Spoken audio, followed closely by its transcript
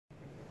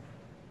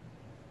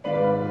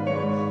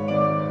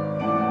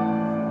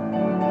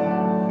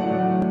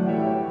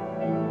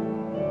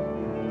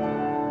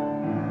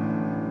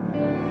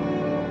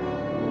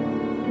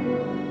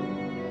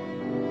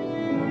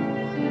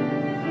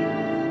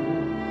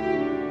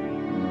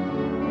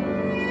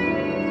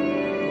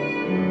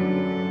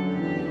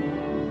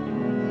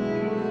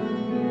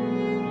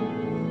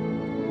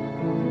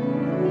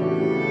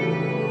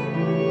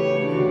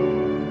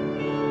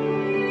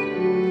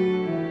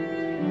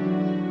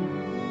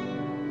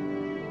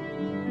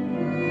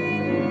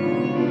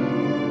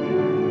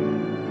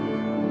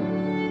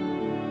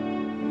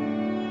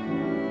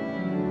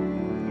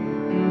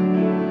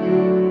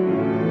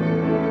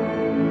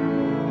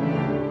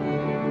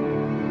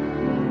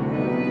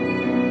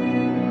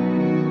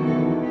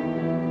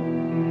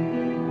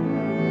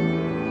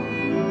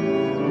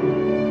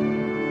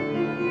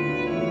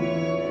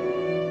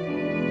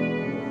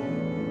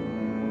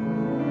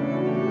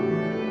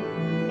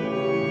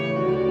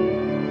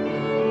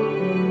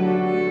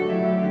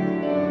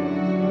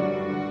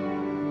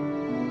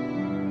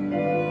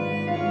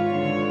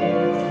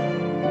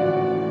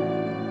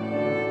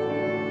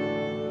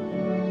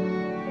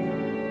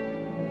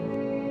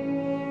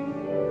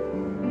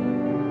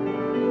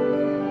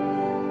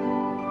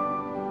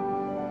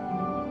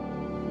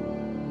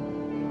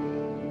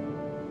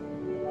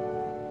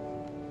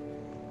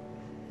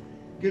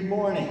Good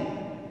morning.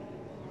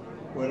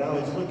 What I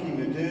was looking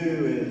to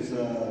do is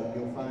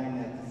you'll find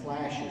that the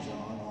flash is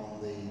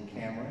on the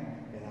camera,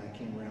 and I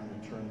came around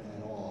to turn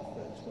that off.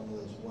 That's one of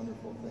those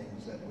wonderful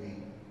things that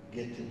we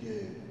get to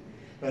do.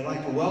 But I'd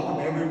like to welcome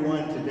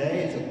everyone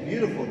today. It's a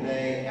beautiful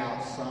day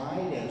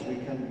outside as we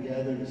come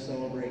together to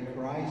celebrate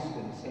Christ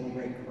and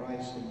celebrate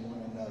Christ in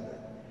one another.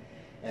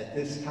 At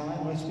this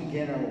time, let's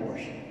begin our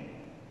worship.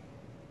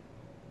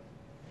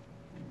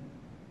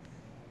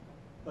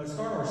 Let's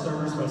start our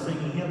service by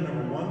singing hymn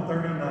number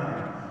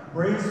 139,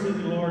 Praise to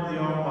the Lord the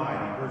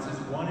Almighty, verses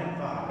 1 and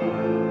 5.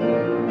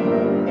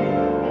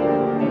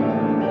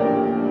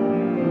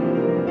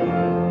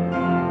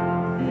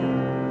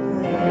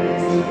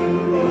 Praise to the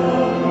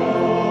Lord.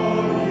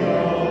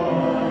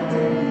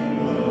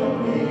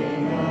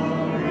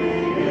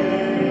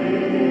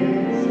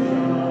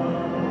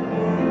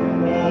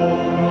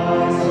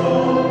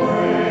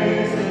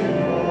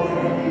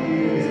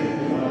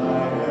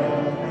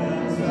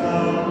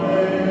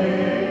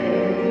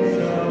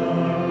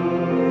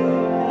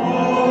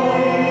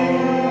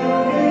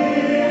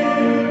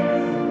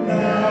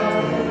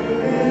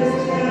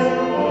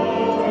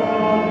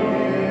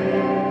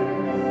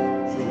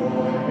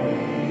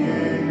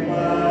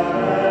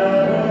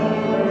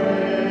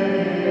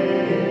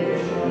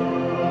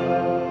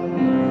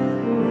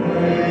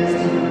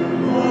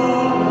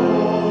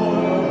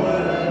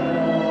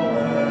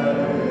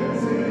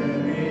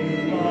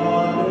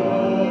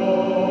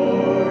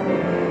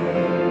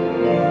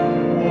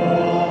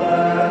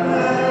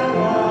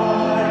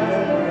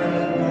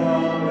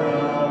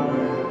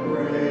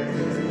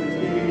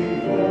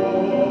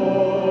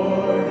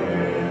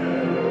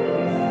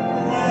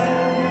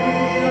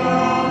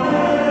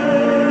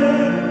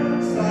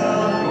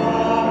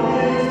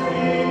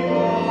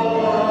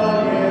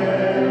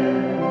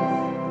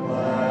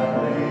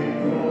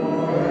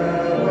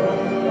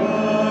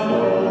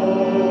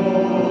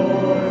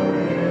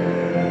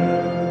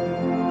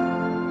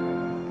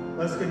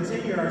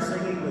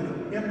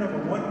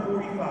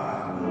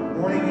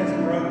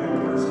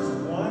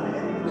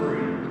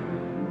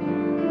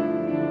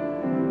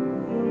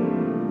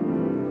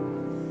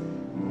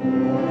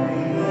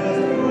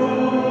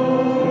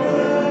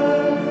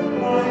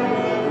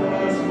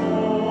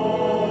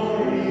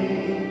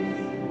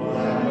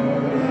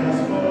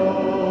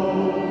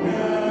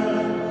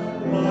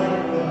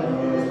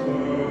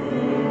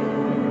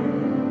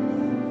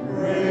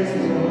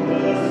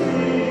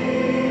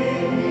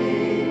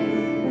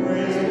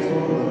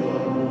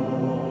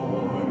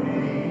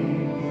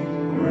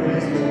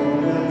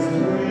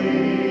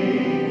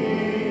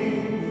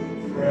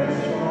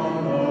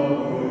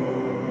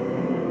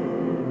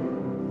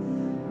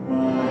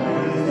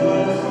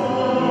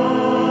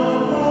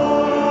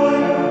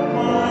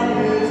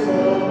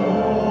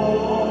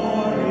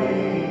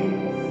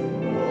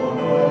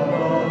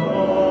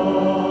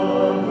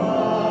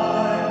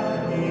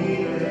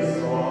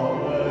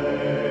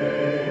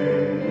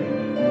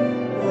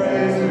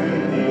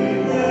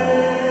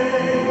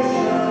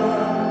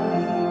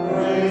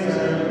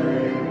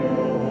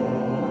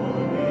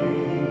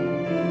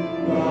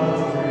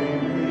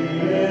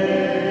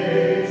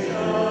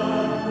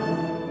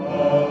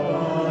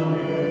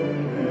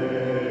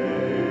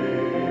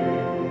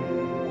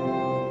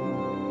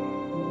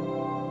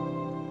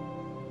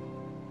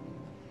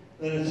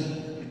 Let us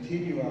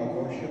continue our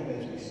worship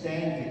as we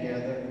stand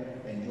together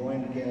and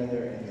join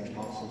together in the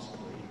Apostles'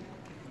 Creed.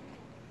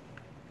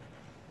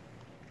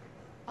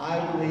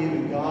 I believe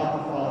in God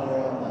the Father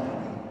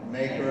Almighty,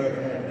 maker of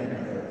heaven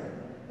and earth,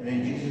 and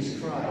in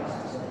Jesus Christ,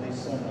 his only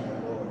Son,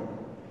 our Lord,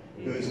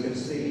 who is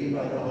conceived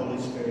by the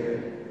Holy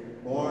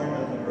Spirit, born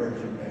of the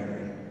Virgin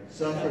Mary,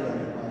 suffered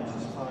under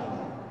Pontius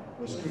Pilate,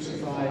 was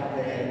crucified,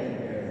 dead, and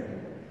buried.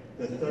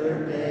 The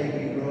third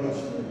day he rose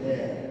from the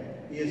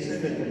dead. He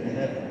ascended into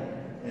heaven,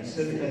 and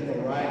sitteth at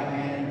the right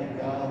hand of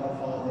God the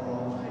Father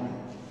Almighty.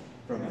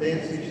 From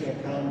thence he shall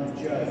come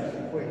to judge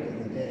the quick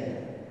and the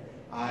dead.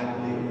 I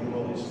believe in the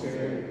Holy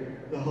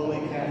Spirit, the Holy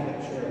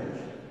Catholic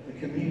Church, the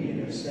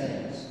communion of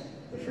saints,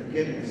 the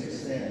forgiveness of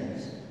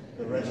sins,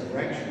 the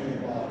resurrection of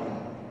the body,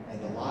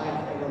 and the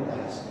life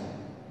everlasting.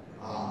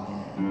 Amen.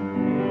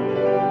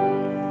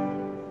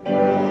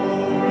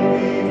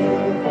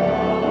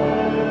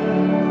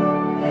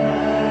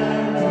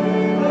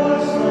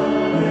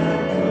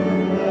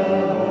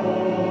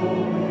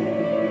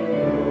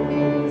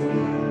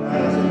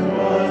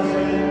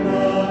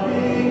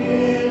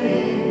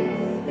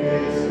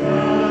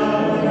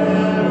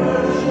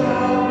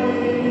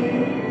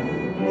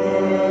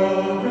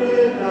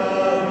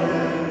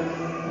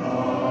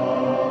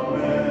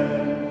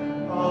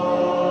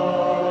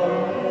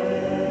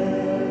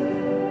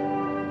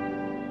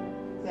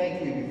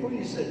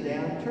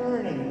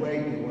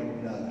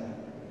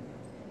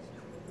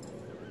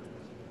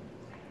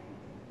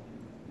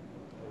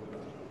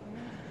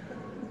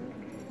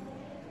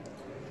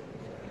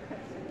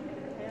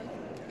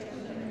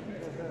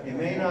 It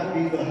may not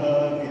be the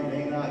hug, it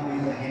may not be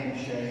the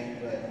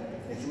handshake, but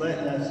it's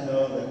letting us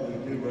know that we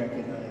do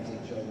recognize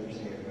each other's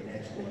here, and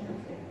it's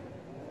wonderful.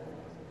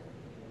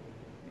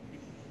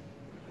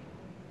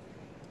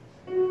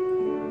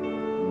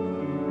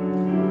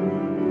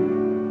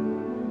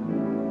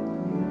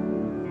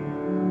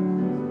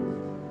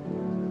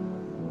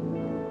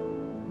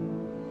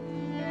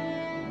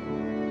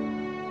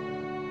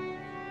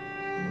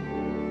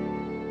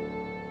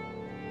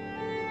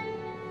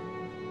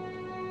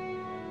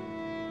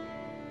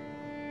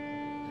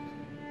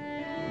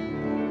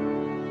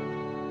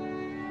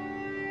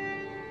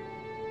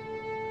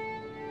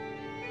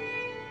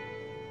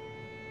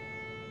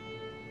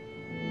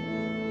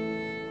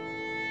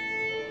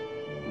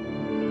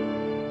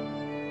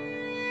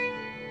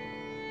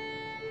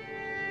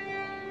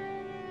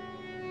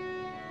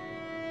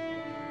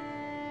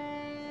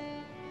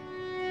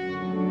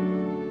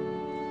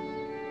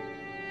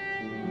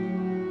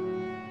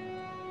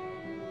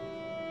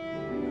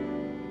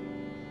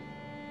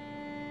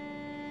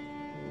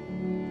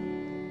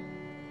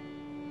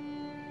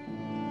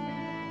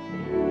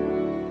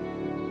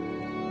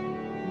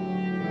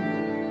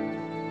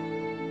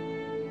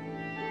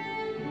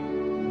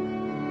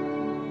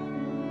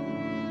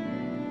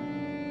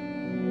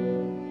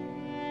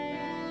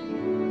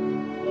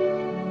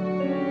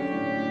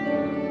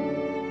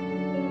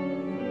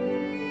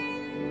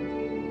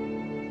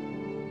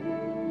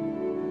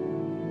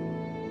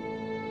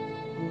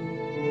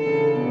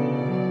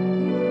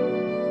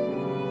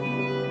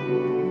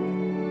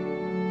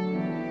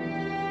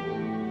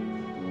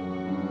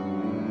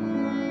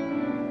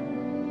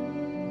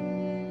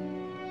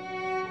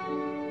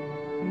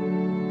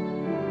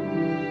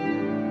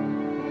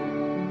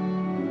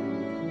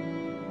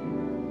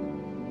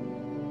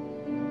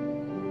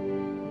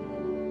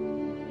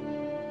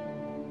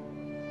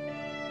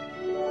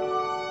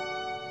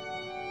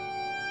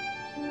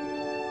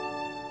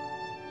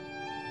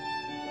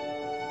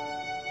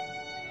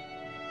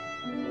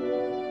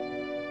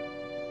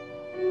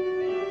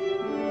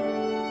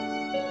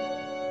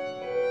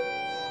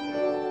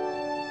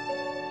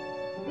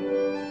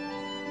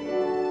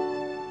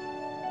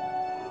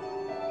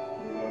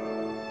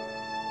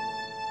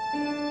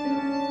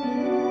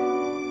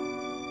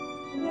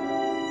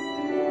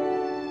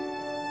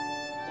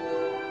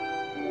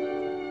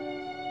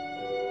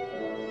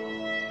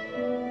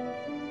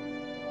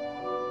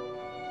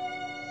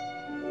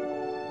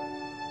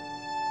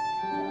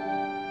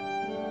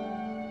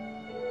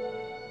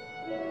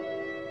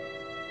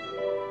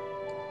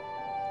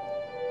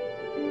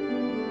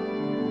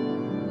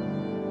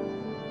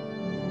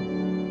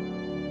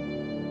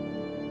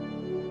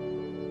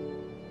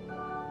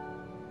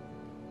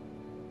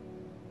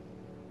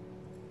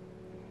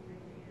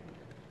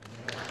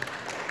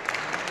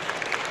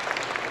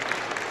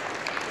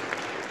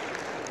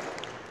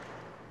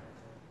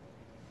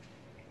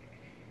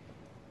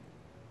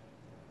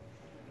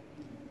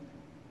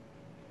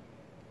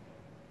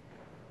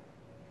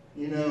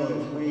 You know,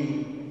 as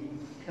we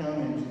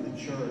come into the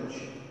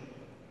church,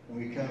 and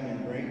we come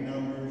in great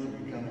numbers, or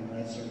we come in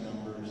lesser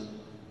numbers,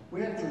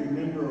 we have to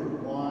remember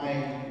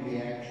why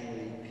we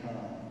actually come,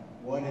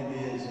 what it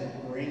is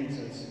that brings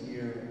us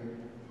here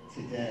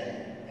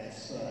today as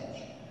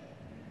such.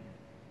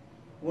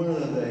 One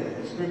of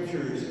the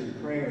scriptures and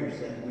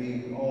prayers that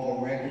we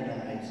all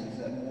recognize is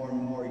that more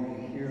and more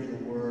you hear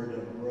the word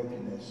of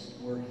brokenness.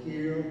 We're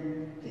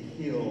here to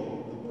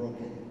heal the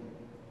broken.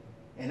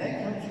 And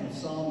that comes from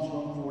Psalms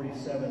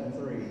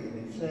 147:3.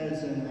 And it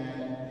says in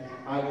that,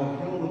 I will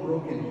heal the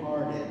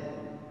brokenhearted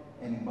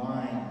and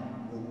bind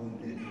the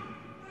wounded.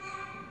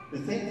 To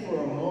think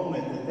for a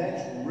moment that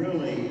that's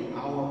really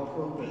our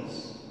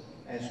purpose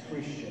as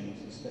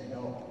Christians, is to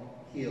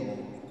help heal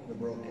the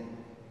broken.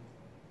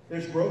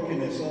 There's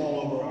brokenness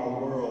all over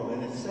our world,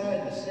 and it's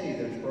sad to see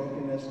there's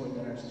brokenness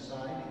within our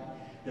society.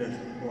 There's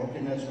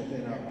brokenness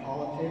within our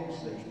politics.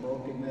 There's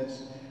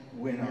brokenness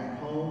within our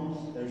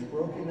homes. There's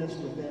brokenness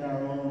within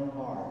our own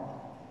heart.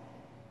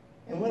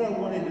 And what I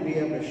wanted to be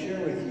able to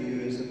share with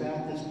you is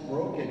about this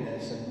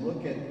brokenness and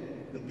look at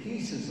the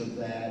pieces of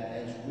that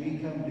as we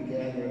come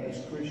together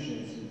as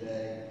Christians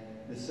today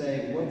to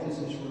say, what does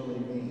this really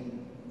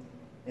mean?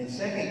 In 2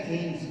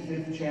 Kings, the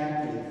 5th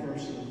chapter, the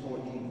 1st to the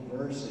 14th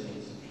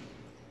verses,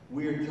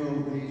 we are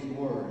told these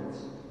words.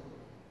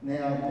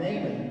 Now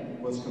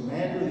Naaman was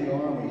commander of the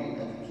army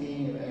of the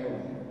king of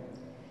Aram.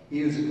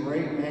 He was a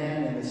great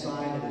man in the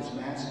sight of his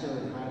master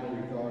and highly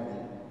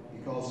regarded,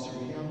 because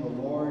through him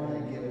the Lord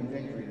had given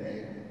victory to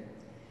Aram.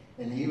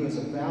 And he was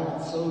a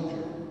valiant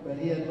soldier, but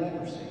he had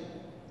leprosy.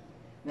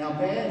 Now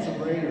bands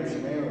of raiders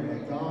from Aram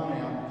had gone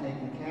out and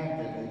taken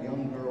captive a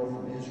young girl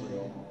from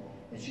Israel,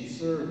 and she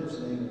served as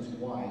Naaman's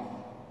wife.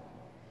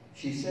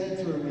 She said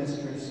to her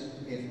mistress,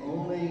 if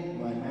only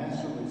my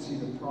master would see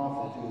the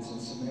prophet who is in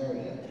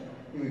Samaria,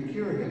 he would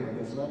cure him of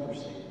his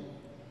leprosy.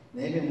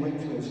 Naaman went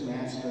to his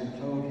master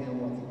and told him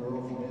what the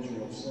girl from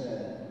Israel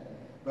said.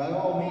 By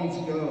all means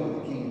go,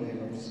 the king of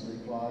Aram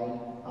replied.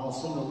 I'll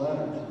send a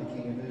letter to the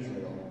king of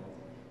Israel.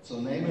 So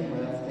Naaman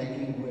left,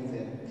 taking with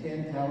him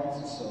 10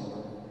 talents of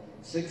silver,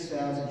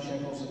 6,000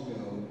 shekels of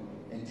gold,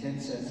 and 10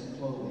 sets of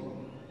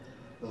clothing.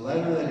 The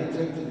letter that he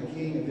took to the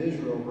king of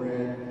Israel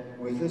read,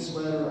 with this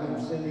letter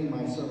I'm sending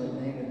my servant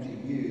Naaman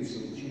to you, so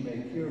that you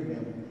may cure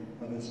him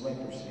of his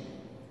leprosy.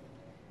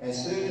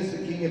 As soon as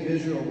the king of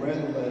Israel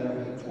read the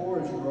letter, he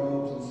tore his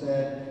robes and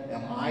said,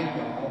 am I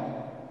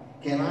God?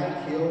 Can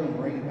I kill and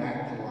bring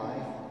back to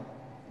life?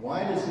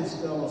 Why does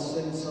this fellow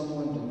send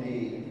someone to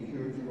me to be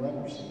cured from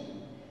leprosy?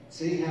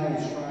 See how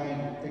he's trying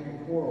to pick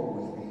a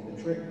quarrel with me,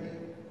 to trick me.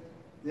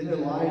 Then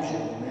Elijah,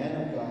 the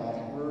man of God,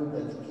 heard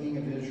that the king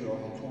of Israel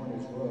had torn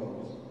his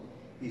robes.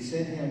 He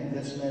sent him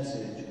this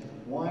message,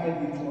 why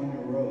have you torn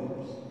your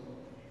robes?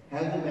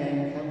 Have the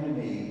man come to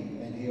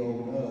me, and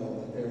he'll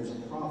know that there is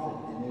a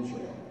prophet in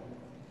Israel.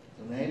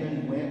 So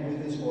Naaman went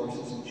with his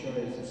horses and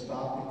chariots and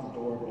stopped at the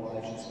door of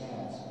Elijah's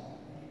house.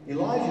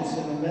 Elijah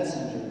sent a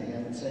messenger to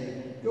him and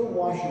said, go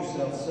wash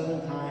yourself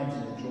 7 times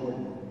in the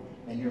Jordan,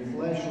 and your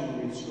flesh will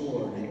be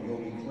restored, and you'll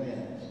be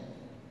cleansed.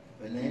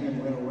 But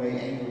Naaman went away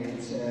angry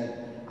and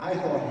said, I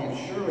thought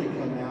he'd surely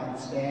come out and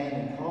stand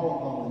and call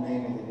upon the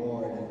name of the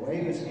Lord and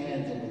wave his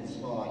hands over the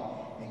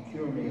spot and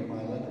cure me of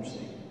my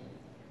leprosy.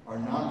 Are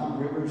not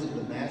the rivers of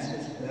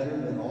Damascus better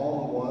than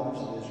all the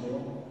waters of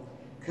Israel?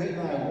 Couldn't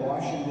I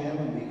wash in them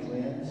and be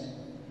cleansed?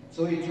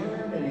 So he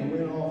turned and he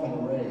went off in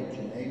a rage,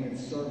 and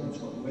Naaman's servants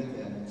went with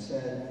him and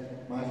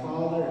said, my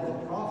father, if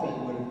the prophet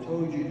would have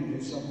told you to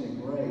do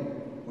something great,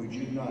 would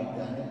you not have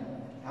done it?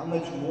 How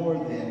much more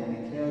then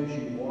when he tells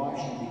you wash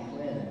and be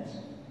cleansed?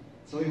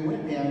 So he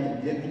went down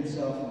and dipped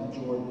himself in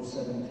the Jordan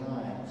 7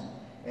 times,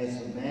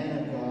 as the man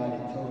of God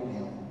had told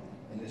him,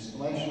 and his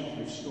flesh was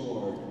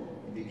restored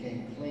and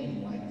became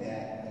clean like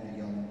that of a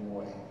young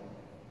boy.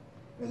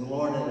 May the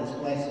Lord add his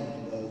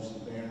blessing to those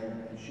who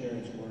bear and share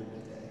his word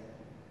today.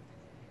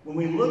 When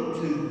we look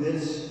to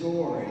this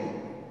story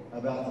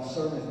about the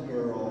servant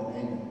girl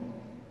and Naaman,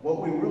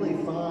 what we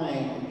really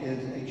find is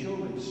a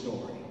children's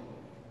story.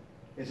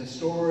 It's a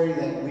story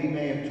that we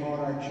may have taught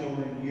our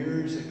children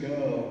years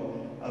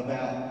ago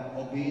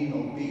about being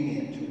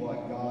obedient to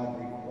what God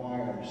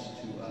requires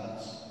to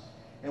us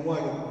and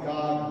what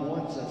God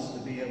wants us to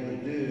be able to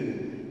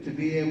do, to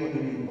be able to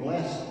be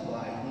blessed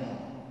by him.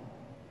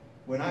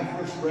 When I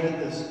first read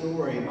this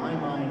story, my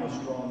mind was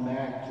drawn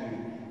back to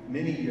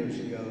many years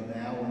ago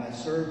now. When I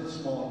served a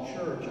small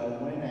church, I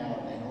went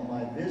out, and on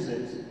my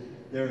visits,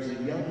 there was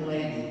a young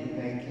lady who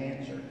had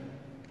cancer.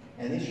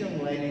 And this young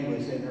lady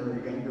was in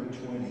her younger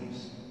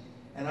 20s.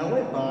 And I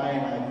went by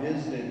and I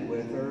visited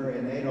with her,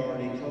 and they'd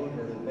already told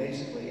her that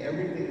basically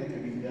everything that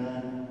could be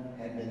done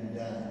had been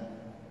done.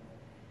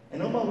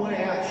 And on my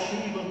way out,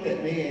 she looked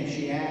at me and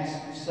she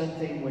asked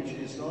something which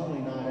is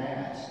normally not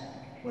asked.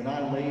 When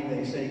I leave,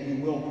 they say,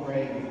 you will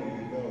pray before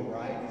you go,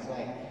 right? It's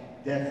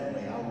like,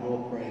 definitely, I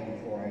will pray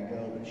before I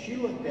go. But she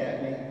looked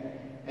at me,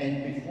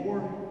 and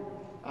before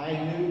I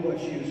knew what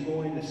she was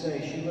going to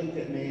say, she looked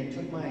at me and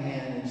took my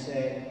hand and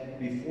said,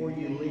 before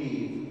you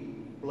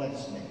leave,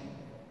 bless me.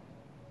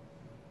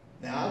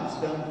 Now, I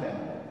was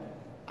dumbfounded.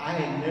 I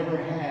had never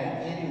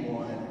had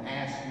anyone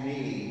ask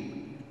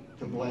me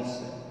to bless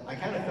them. I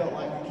kind of felt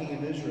like the king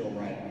of Israel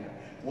right here.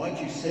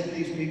 What, you send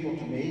these people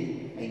to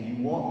me and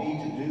you want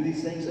me to do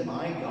these things? Am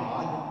I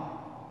God?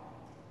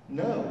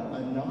 No,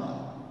 I'm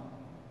not.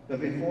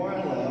 But before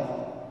I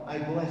left, I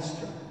blessed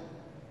her.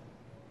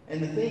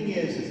 And the thing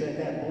is that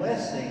that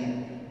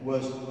blessing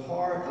was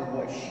part of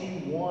what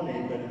she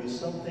wanted, but it was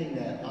something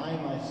that I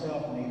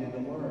myself needed to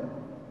learn.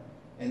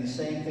 And the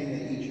same thing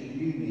that each of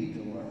you need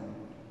to learn.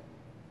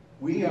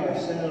 We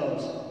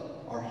ourselves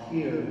are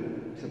here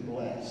to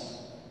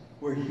bless.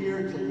 We're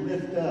here to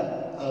lift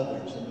up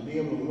others and to be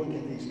able to look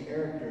at these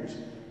characters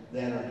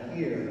that are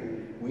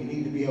here. We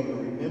need to be able to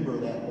remember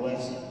that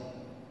blessing.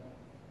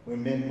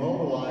 When men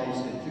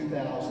mobilized in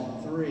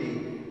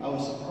 2003, I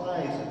was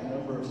surprised at the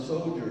number of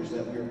soldiers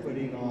that we were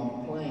putting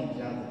on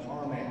planes out of the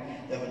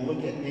tarmac that would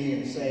look at me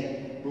and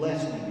say,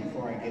 "Bless me,"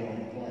 before I get on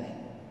the plane.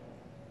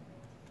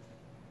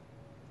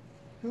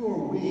 Who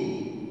are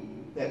we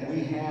that we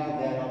have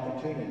that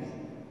opportunity?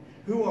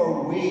 Who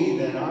are we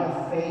that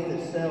our faith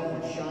itself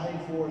would shine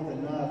forth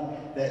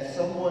enough that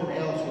someone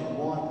else would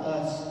want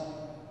us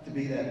to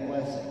be that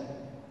blessing?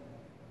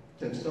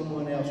 That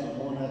someone else would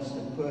want us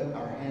to put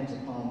our hands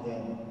upon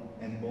them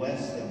and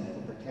bless them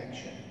for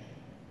protection.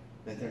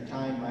 That their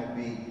time might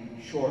be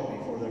short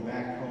before they're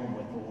back home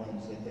with the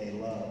ones that they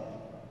love.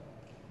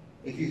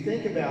 If you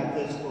think about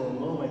this for a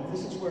moment,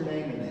 this is where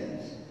Naaman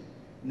is.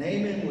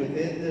 Naaman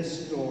within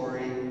this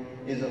story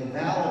is a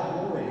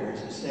valiant warrior,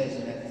 as it says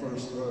in that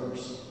first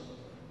verse.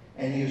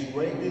 And he was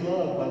greatly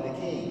loved by the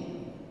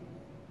king.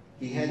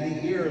 He had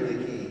the ear of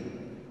the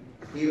king.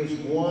 He was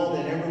one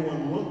that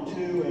everyone looked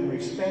to and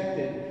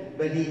respected,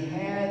 but he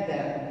had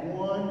that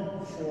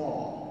one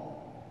flaw,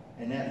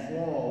 and that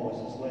flaw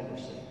was his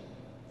leprosy.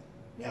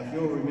 Now, if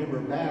you'll remember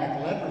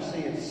back,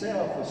 leprosy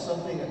itself was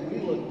something that we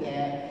looked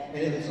at, and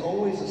it was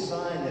always a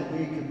sign that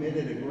we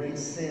committed a great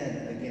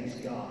sin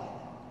against God.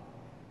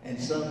 And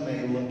some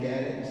may look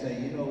at it and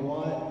say, you know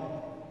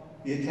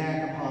what? The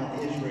attack upon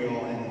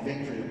Israel and the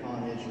victory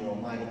upon Israel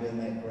might have been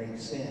that great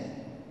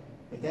sin.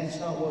 But that's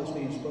not what's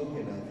being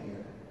spoken of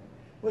here.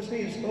 What's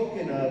being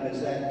spoken of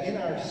is that in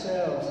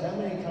ourselves, how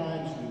many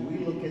times do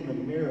we look in the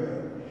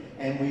mirror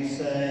and we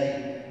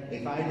say,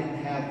 if I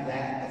didn't have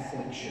that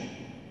affliction,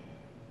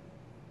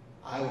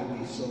 I would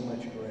be so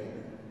much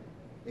greater.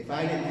 If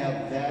I didn't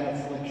have that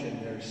affliction,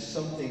 there's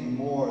something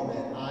more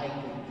that I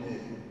could do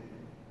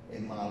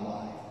in my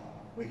life.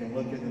 We can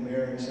look in the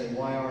mirror and say,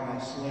 why aren't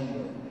I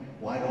slender?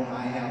 Why don't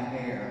I have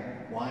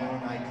hair? Why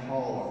aren't I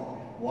taller?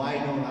 Why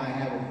don't I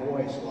have a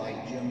voice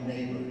like Jim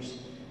Neighbors?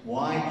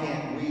 Why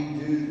can't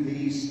we do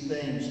these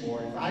things,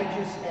 Lord? If I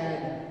just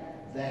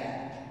had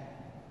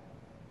that.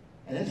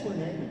 And that's where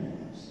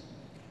Naaman was.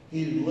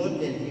 He'd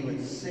look and he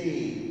would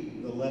see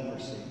the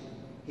leprosy.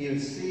 He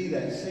would see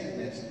that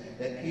sickness,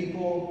 that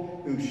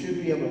people who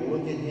should be able to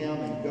look at him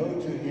and go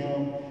to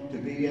him to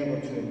be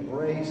able to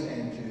embrace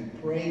and to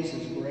praise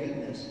his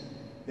greatness,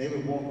 they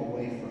would walk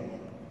away from him.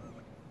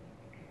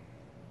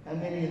 How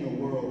many in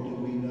the world do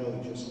we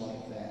know just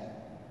like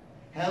that?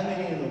 How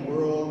many in the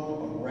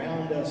world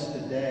around us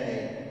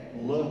today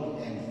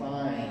look and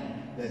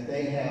find that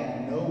they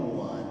have no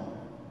one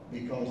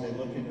because they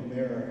look in the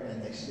mirror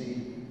and they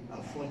see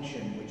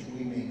affliction which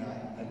we may not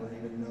ever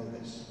even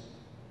notice?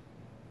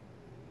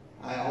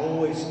 I'm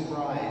always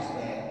surprised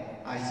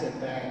that I sit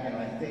back and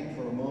I think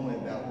for a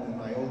moment about when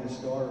my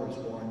oldest daughter was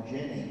born,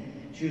 Jenny.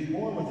 She was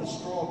born with a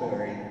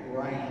strawberry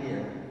right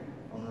here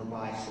on her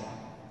bicep.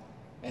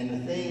 And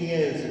the thing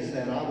is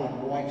that I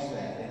would watch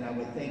that and I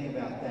would think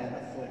about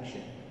that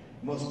affliction.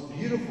 Most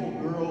beautiful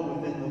girl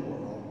within the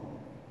world,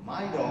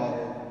 my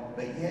daughter,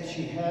 but yet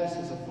she has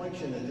this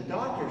affliction that the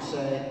doctors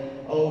say,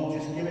 oh,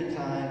 just give it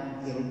time,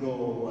 it'll go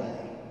away.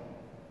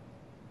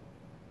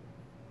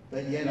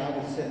 But yet I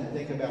would sit and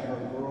think about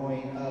her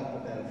growing up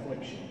with that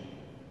affliction.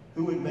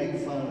 Who would make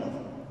fun of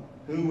her?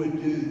 Who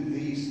would do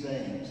these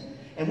things?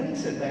 And we can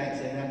sit back and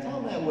say, now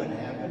tell them that wouldn't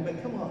happen,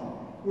 but come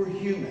on, we're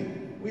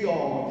human. We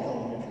all went to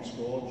elementary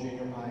school,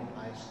 junior high, and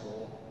high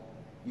school.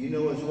 You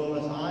know as well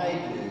as I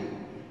do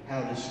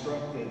how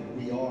destructive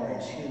we are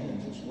as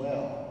humans as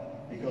well,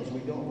 because we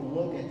don't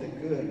look at the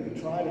good. We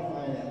try to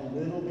find that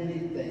little bitty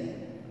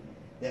thing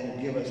that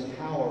will give us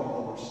power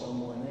over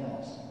someone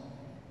else.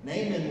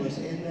 Naaman was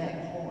in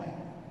that point.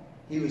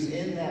 He was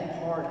in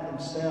that part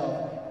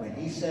himself when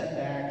he sat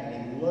back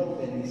and he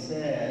looked and he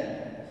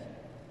said,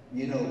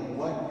 you know,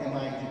 what am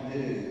I to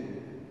do?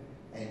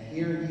 And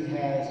here he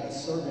has a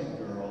servant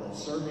girl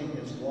that's serving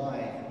his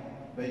wife,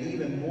 but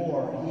even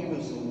more, he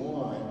was the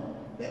one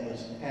that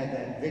had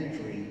that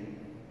victory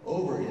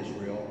over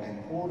Israel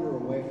and pulled her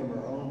away from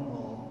her own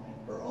home,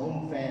 her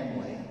own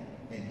family.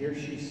 And here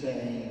she's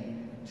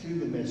saying to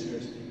the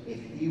mistress, if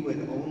he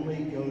would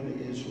only go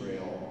to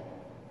Israel,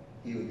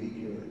 he would be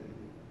cured.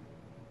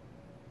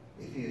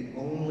 If he would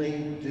only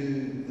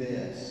do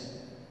this,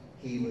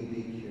 he would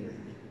be cured.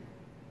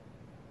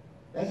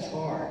 That's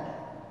hard.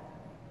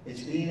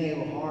 It's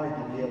being hard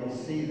to be able to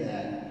see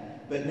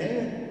that. But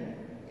Naaman,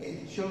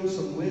 it shows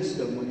some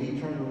wisdom when he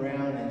turned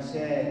around and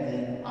said,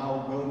 then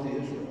I'll go to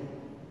Israel.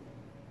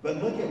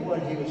 But look at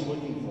what he was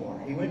looking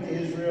for. He went to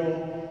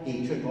Israel.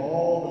 He took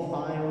all the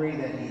finery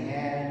that he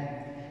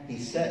had. He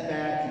sat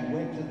back. He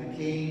went to the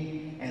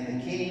king. And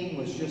the king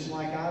was just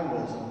like I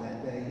was on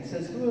that day. He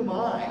says, who am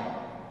I?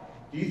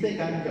 Do you think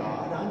I'm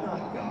God? I'm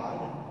not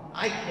God.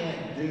 I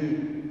can't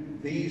do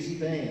these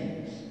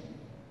things.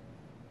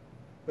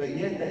 But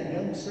yet that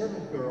young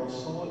servant girl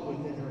saw it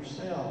within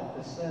herself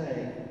to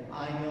say,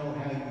 I know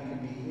how you can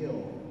be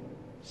healed.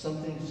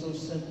 Something so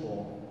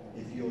simple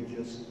if you'll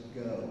just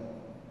go.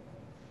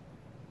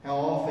 How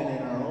often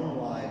in our own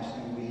lives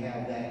do we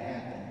have that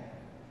happen?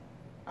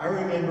 I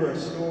remember a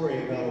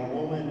story about a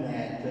woman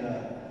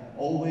that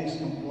always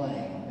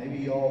complained. Maybe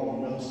you all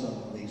will know some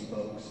of these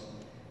folks.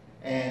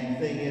 And the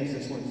thing is,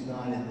 this one's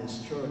not in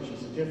this church.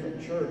 It's a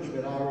different church.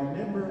 But I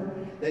remember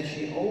that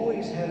she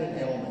always had an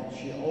ailment.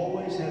 She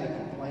always had a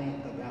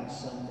complaint about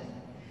something.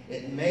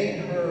 It made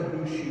her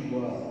who she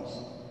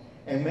was.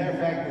 And matter of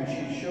fact,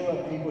 when she'd show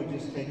up, people would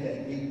just take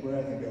that deep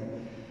breath and go,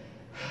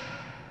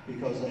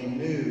 because they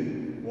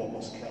knew what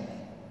was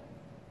coming.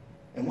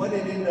 And what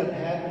had ended up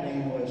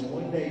happening was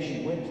one day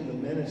she went to the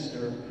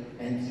minister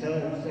and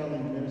telling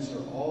the minister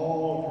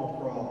all of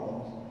her problems.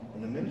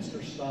 And the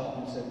minister stopped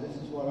and said, this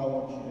is what I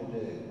want you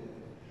to do.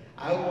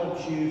 I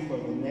want you for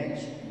the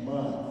next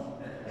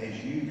month,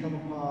 as you come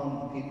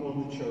upon people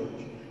in the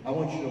church, I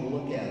want you to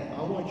look at them.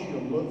 I want you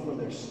to look for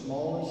their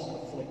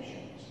smallest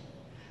afflictions.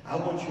 I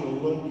want you to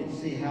look and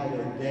see how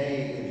their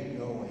day is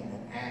going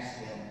and ask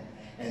them.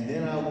 And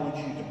then I want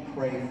you to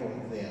pray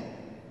for them.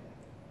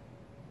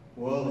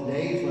 Well, the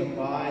days went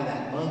by,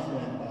 that month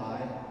went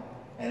by,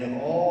 and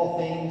of all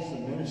things,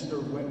 the minister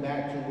went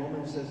back to the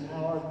woman and says,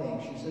 how are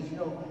things? She says, you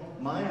know,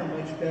 mine are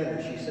much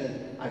better. She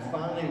said, I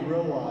finally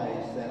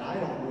realized that I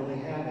don't really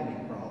have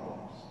any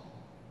problems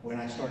when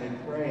I started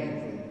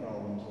praying for the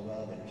problems of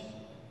others.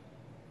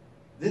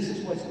 This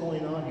is what's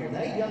going on here.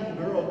 That young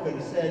girl could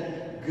have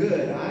said,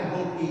 good, I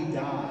hope he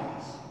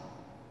dies.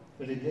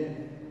 But it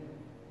didn't.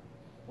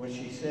 What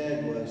she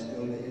said was,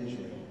 go to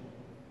Israel.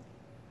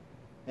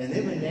 And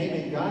then when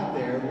Naaman got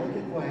there, look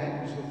at what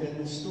happens within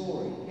the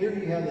story. Here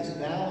you have this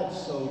valiant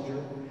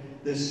soldier,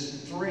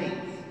 this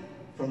strength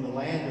from the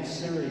land of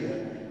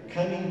Syria,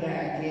 coming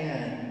back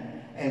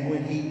in. And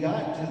when he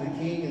got to the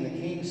king, and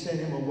the king sent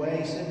him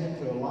away, sent him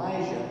to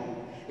Elijah,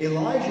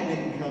 Elijah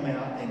didn't come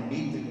out and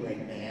meet the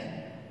great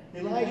man.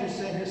 Elijah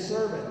sent his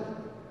servant.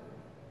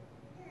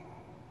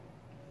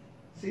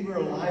 See where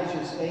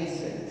Elijah's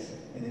faith is,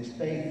 and his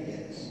faith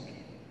is.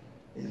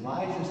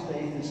 Elijah's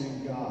faith is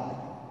in God.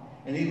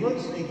 And he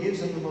looks and he gives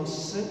him the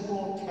most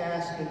simple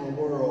task in the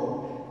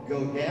world.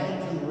 Go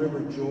down to the river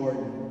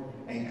Jordan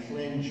and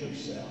cleanse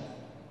yourself.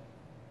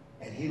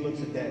 And he looks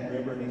at that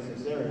river and he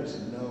says, there is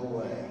no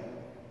way.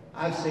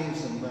 I've seen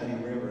some muddy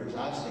rivers.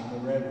 I've seen the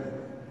Red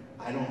River.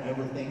 I don't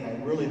ever think I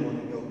really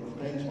want to go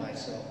cleanse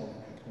myself or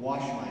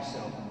wash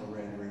myself in the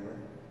Red River.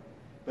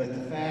 But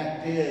the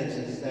fact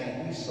is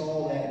that he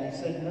saw that and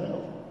he said,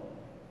 no.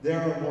 There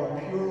are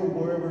more pure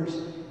rivers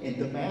in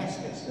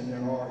Damascus than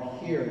there are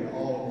here in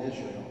all of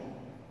Israel.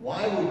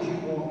 Why would you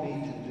want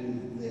me to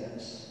do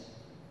this?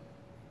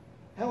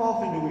 How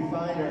often do we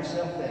find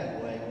ourselves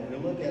that way when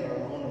we look at our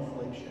own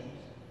afflictions?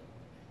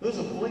 Those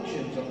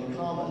afflictions are the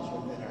commas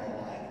within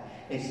our life.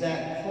 It's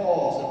that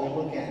pause that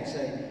we look at and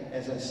say,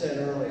 as I said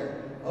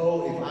earlier,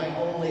 oh, if I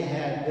only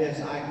had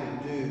this, I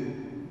could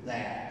do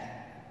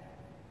that.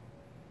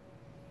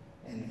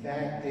 And the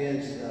fact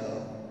is,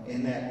 though,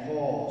 in that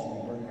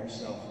pause, we bring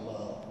ourselves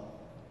low.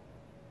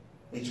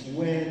 It's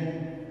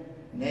when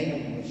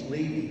Naaman was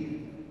leaving.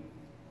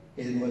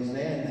 It was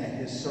then that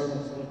his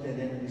servants looked at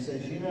him and he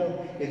says, you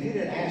know, if he'd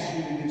have asked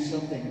you to do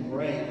something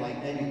great,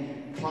 like maybe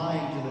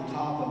climb to the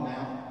top of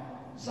Mount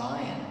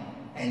Zion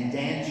and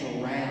dance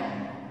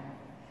around,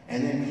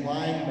 and then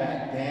climb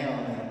back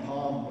down, and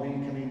upon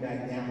coming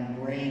back down,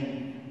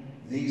 bring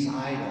these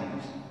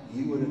items,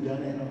 you would have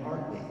done it in a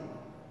heartbeat.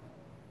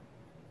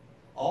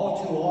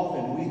 All too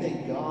often, we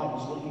think God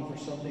is looking for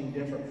something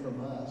different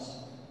from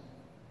us.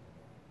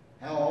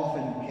 How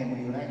often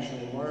can we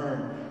actually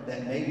learn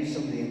that maybe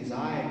some of the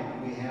anxiety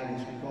that we have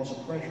is because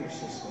of pressure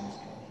systems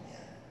coming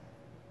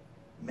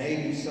in?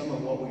 Maybe some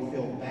of what we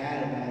feel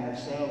bad about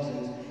ourselves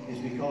is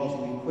because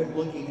we quit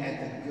looking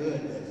at the good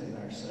that's in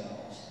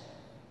ourselves.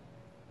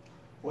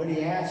 What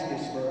he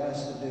asks is for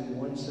us to do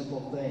one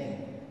simple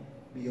thing: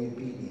 be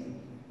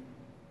obedient.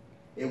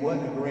 It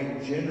wasn't a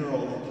great general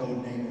that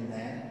told Naaman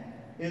that.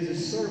 It was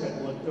his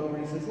servant looked over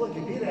and he says, look,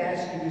 if he'd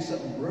asked you to do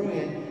something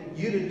brilliant,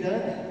 you'd have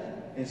done it.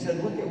 And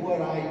said, look at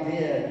what I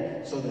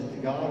did so that the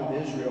God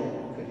of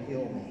Israel could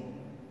heal me.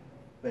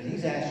 But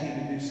he's asked you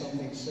to do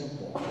something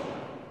simple.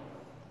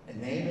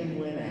 And Naaman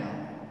went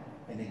out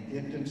and he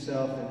dipped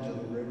himself into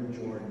the river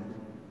Jordan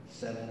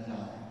 7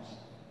 times.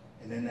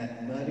 And in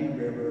that muddy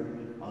river,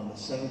 on the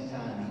 7th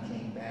time, he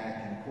came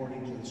back. And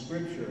according to the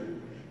scripture,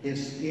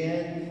 his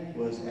skin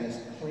was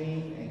as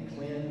clean and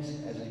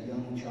cleansed as a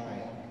young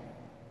child.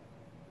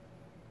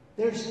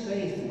 There's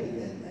faith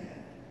within that.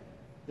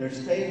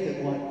 There's faith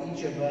in what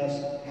each of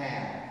us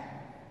have.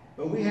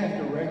 But we have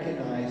to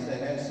recognize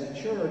that as the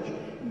church,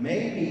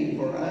 maybe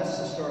for us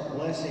to start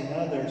blessing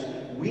others,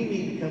 we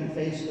need to come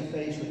face to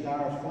face with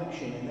our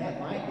affliction, and that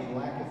might be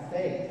lack of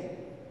faith.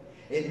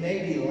 It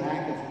may be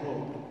lack of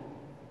hope.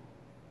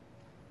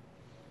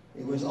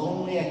 It was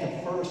only at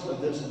the first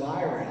of this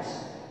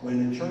virus,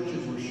 when the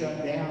churches were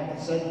shut down,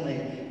 that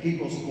suddenly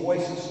people's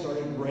voices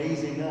started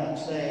raising up,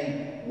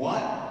 saying,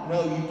 "What?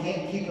 No, you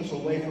can't keep us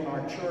away from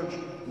our church.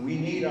 We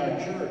need our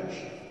church."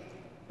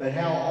 But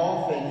how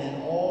often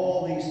in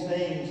all these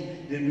things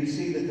did we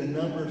see that the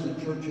numbers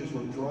of churches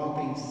were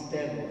dropping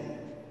steadily?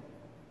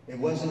 It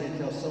wasn't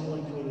until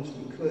someone told us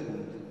we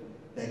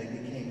couldn't that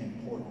it became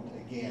important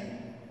again.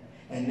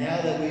 And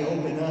now that we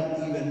open up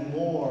even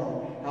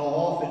more, how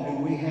often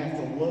do we have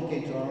to look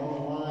into our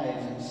own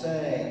lives and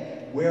say,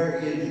 where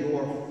is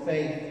your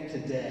faith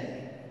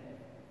today?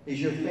 Is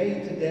your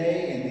faith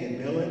today in the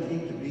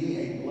ability to be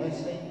a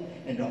blessing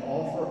and to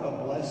offer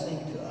a blessing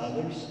to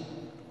others?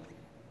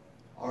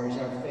 Or is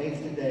our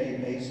faith today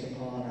based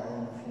upon our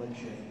own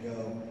affliction and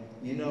go,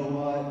 you know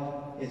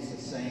what? It's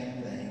the same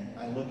thing.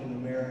 I look in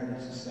the mirror and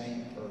it's the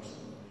same person.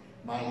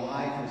 My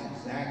life is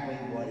exactly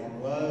what it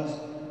was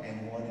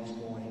and what it's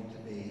going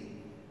to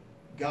be.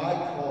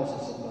 God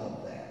calls us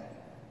above that.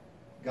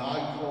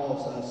 God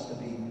calls us to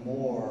be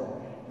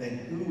more than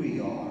who we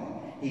are.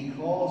 He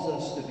calls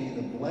us to be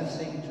the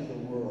blessing to the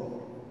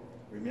world.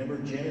 Remember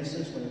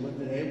Genesis when he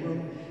looked at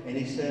Abram and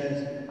he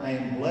says, I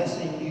am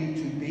blessing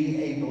you to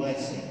be a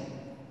blessing.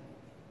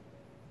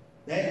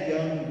 That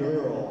young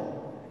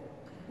girl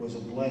was a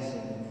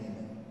blessing to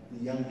Naaman,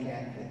 the young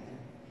captive.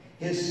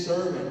 His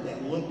servant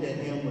that looked at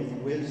him with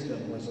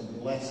wisdom was a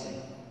blessing.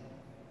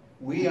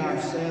 We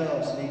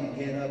ourselves need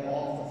to get up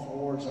off the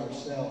floors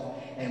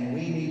ourselves, and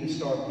we need to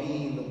start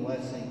being the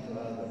blessing to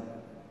others.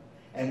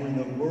 And when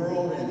the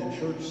world and the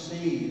church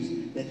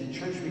sees that the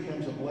church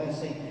becomes a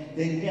blessing,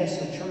 then yes,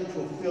 the church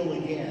will fill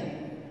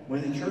again.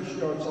 When the church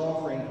starts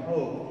offering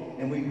hope,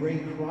 and we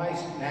bring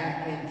Christ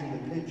back into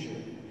the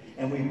picture,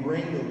 and we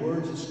bring the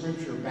words of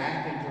Scripture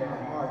back into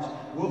our hearts,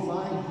 we'll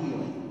find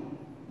healing.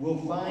 We'll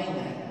find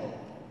that hope.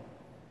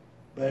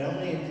 But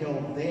only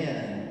until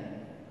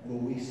then will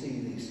we see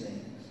these things.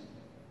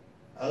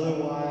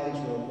 Otherwise,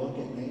 we'll look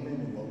at Naaman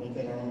and we'll look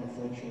at our own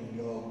affliction and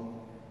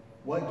go,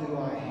 what do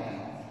I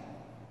have?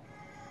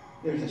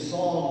 There's a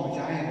song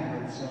which I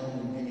haven't heard sung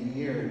in many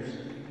years.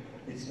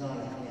 It's not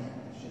a hymn.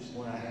 It's just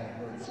one I haven't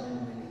heard sung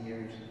in many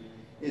years.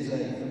 It's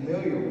a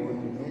familiar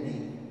one to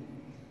many.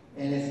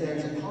 And if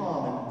there's a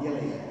balm in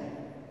Gilead,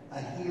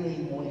 a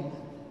healing ointment.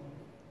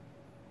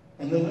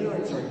 And the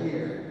lyrics are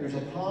here. There's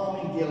a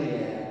balm in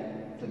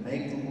Gilead to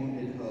make the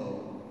wounded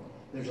whole.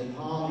 There's a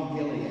balm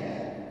in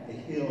Gilead to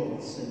heal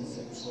the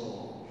sin-sick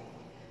soul.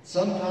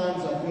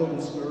 Sometimes I feel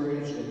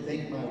discouraged and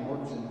think my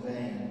work's in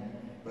vain.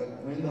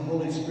 But when the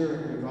Holy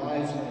Spirit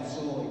revives my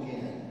soul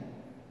again,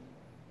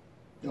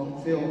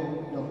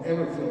 don't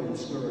ever feel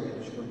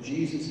discouraged, for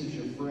Jesus is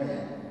your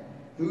friend,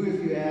 who,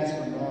 if you ask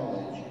for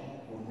knowledge,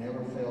 will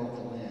never fail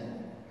to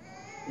lend.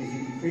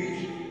 If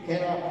you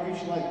cannot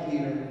preach like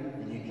Peter,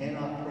 and you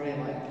cannot pray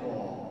like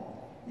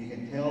Paul, you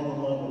can tell the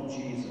love of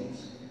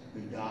Jesus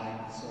who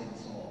died to save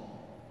us all.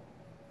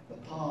 The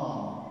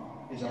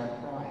palm is our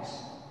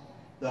Christ.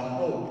 The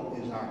hope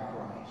is our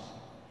Christ.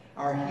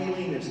 Our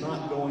healing is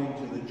not going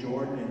to the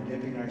Jordan and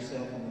dipping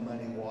ourselves in the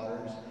muddy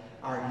waters.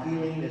 Our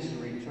healing is to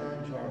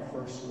return to our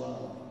first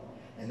love,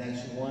 and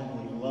that's the one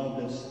who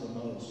loved us the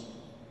most.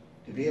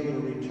 To be able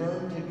to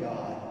return to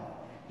God,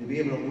 to be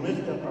able to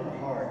lift up our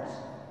hearts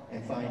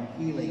and find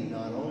healing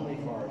not only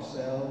for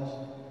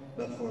ourselves,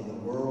 but for the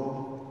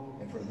world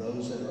and for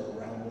those that are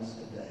around us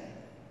today.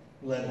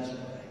 Let us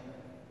pray.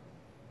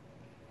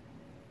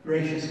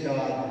 Gracious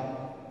God,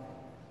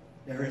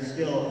 there is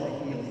still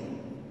a healing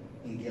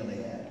in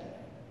Gilead.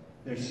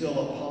 There's still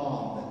a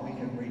palm that we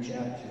can reach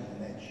out to,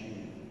 and that's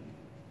you.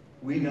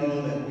 We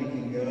know that we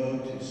can go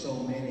to so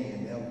many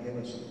and they'll give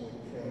us a quick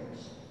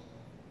fix,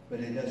 but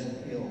it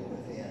doesn't heal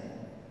within.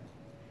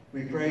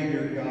 We pray,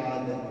 dear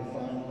God, that we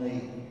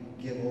finally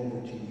give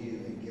over to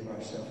you and give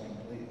ourselves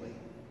completely.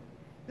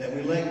 That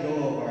we let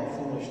go of our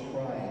foolish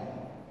pride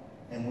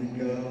and we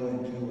go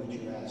and do what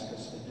you ask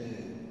us to do,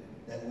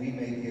 that we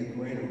may be a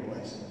greater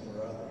blessing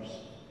for others.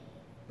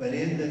 But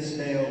in this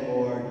day, O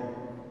Lord,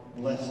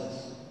 bless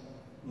us.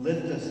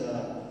 Lift us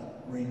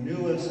up.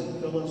 Renew us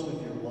and fill us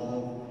with your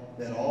love,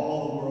 that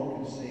all the world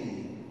can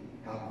see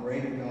how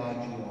great a God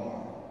you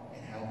are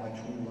and how much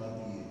we love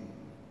you.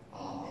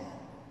 Amen.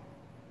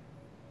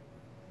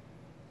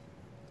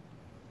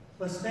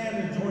 Let's stand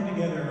and join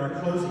together in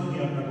our closing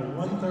hymn, number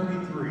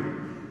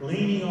 133,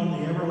 Leaning on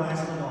the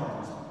Everlasting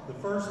Arms, the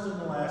first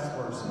and the last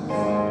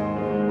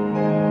verses.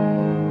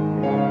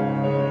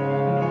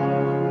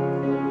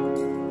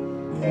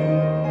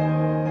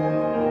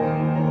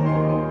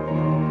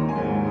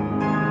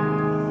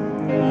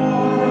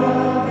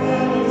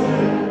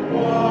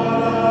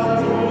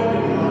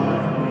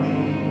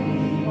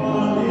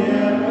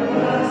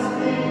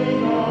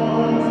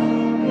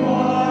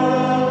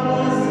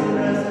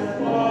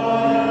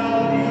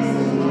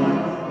 Jesus.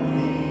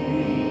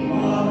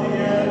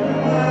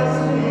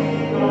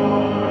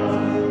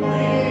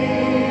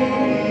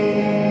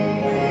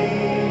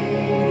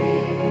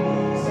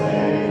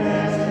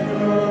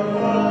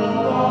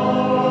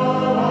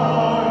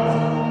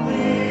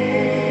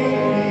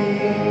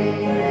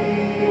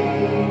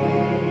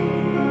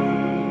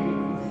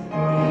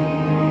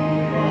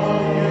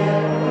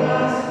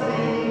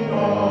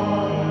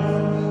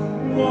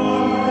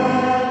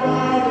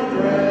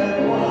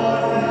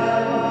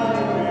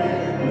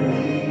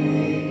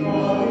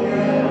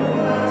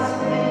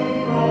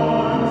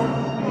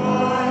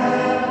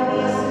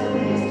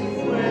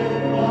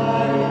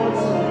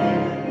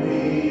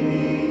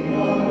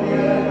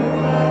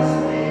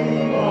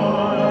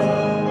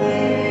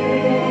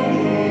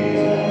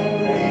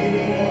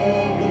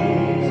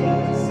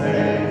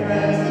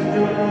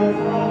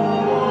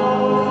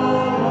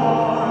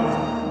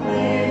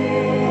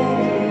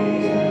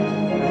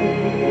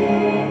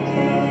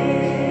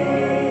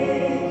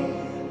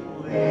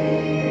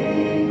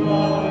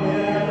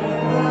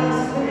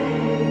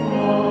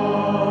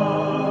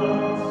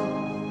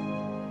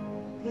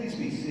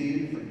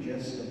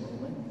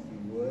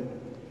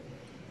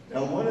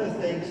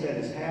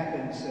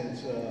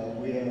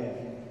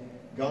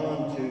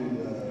 gone to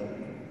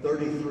the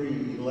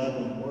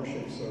 3311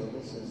 worship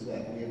services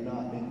that we have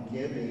not been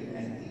giving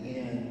at the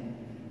end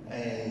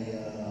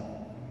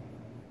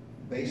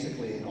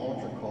basically an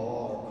altar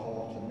call or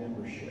call to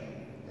membership.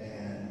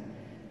 And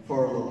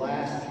for the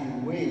last few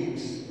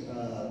weeks,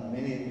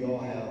 many of y'all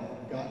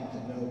have gotten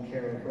to know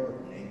Kara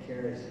Burton, and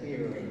Kara's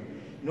here.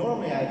 And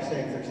normally I'd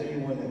say if there's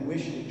anyone that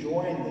wishes to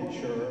join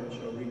the church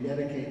or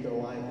rededicate their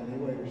life in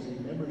any way to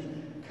receive members,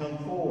 come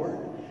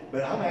forward.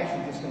 But I'm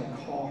actually just going to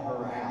call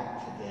her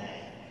out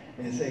today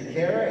and say,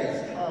 Kara,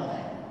 it's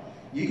time.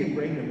 You can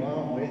bring your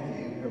mom with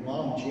you. Her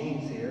mom,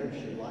 Jean's here,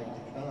 if she'd like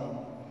to come.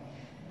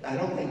 I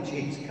don't think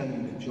Jean's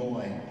coming to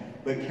join,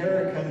 but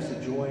Kara comes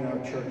to join our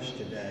church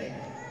today.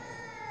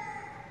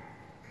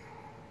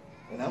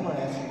 And I'm going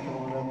to ask you to come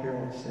on up here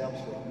on the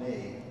steps with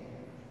me.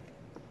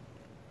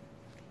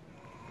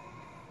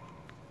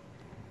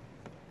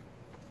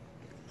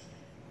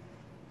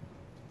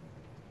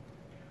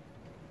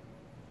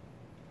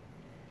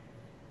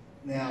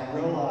 Now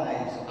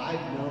realize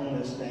I've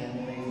known this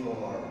family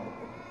for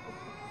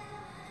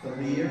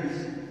 30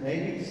 years,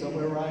 maybe,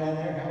 somewhere right in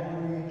there. How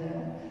old are you now?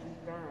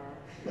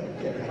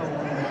 Okay, how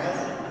long has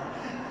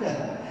it?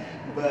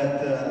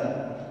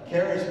 But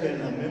Kara's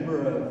been a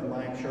member of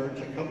my church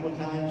a couple of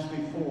times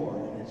before,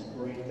 and it's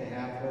great to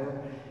have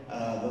her.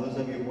 Those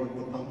of you who work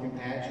the pumpkin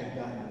patch have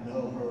gotten to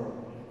know her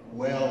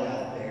well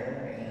out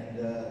there,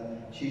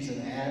 and she's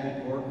an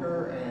avid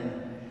worker,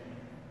 and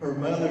her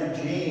mother,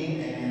 Jean,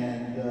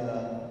 and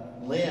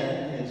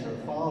Lynn is her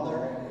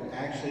father,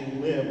 actually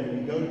live. When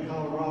you go to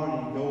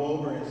Colorado, you go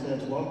over and it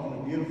says, welcome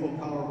to beautiful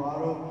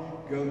Colorado.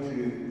 Go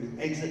to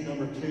exit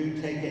number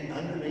 2, take it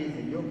underneath,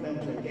 and you'll come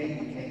to a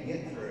gate you can't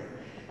get through.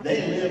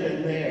 They live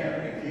in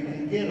there. If you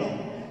can get them,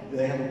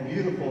 they have a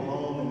beautiful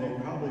home, and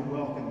they probably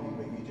welcome you,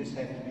 but you just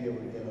have to be able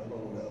to get a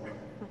hold of them.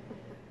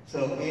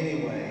 So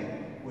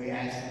anyway, we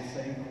ask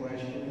the same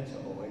question as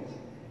always,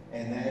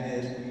 and that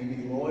is, will you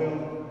be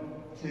loyal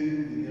to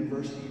the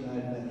University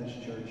United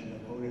Methodist Church and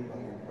uphold it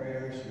by your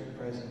prayers, your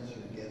presence,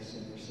 your gifts,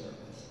 and your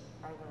service?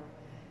 I will.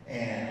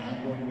 And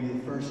I'm going to be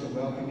the first to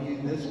welcome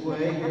you this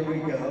way. Here we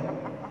go.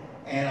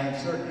 And I'm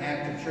certain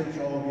after church,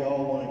 all of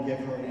y'all want to give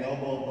her an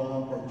elbow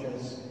bump or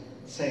just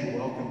say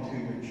welcome to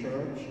your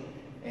church.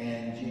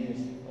 And Jean,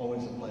 it's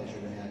always a pleasure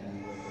to have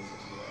you with us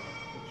as well.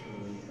 It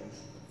truly is.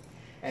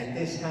 At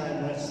this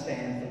time, let's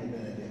stand for the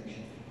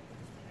benediction.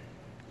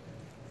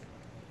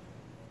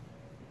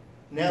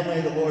 Now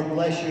may the Lord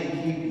bless you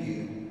and keep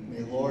you.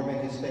 May the Lord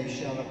make his face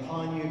shine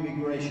upon you and be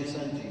gracious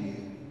unto you.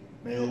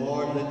 May the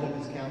Lord lift up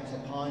his countenance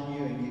upon you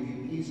and give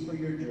you peace for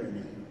your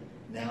journey,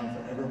 now and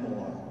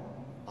forevermore.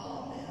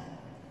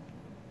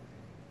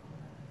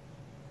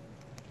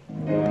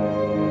 Amen.